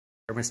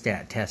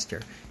Thermostat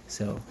tester.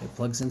 So it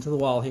plugs into the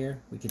wall here.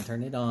 We can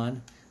turn it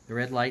on. The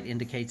red light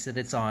indicates that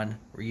it's on.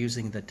 We're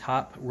using the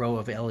top row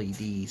of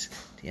LEDs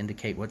to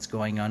indicate what's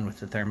going on with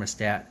the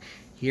thermostat.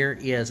 Here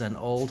is an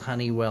old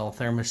Honeywell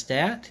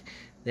thermostat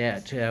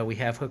that we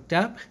have hooked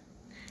up,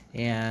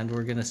 and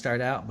we're going to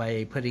start out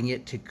by putting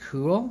it to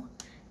cool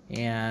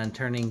and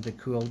turning the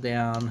cool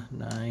down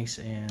nice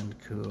and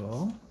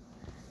cool.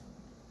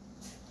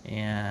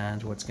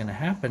 And what's going to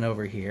happen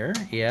over here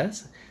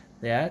is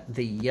that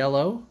the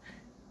yellow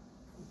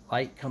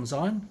light comes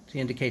on to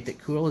indicate that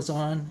cool is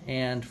on,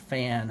 and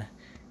fan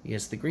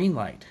is the green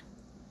light.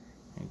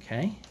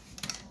 Okay,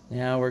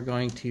 now we're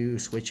going to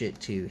switch it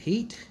to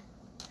heat,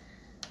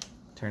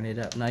 turn it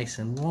up nice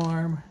and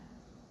warm,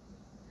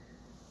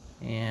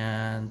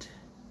 and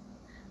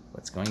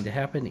what's going to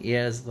happen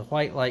is the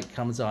white light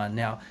comes on.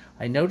 Now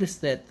I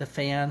noticed that the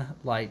fan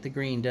light, the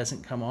green,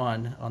 doesn't come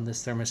on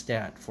this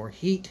thermostat for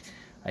heat.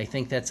 I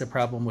think that's a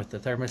problem with the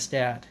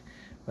thermostat.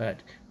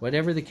 But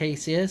whatever the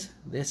case is,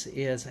 this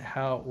is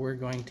how we're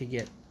going to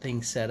get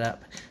things set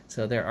up.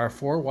 So there are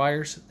 4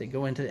 wires that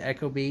go into the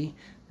ecobee.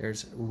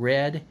 There's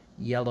red,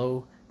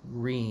 yellow,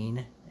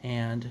 green,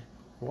 and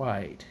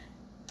white.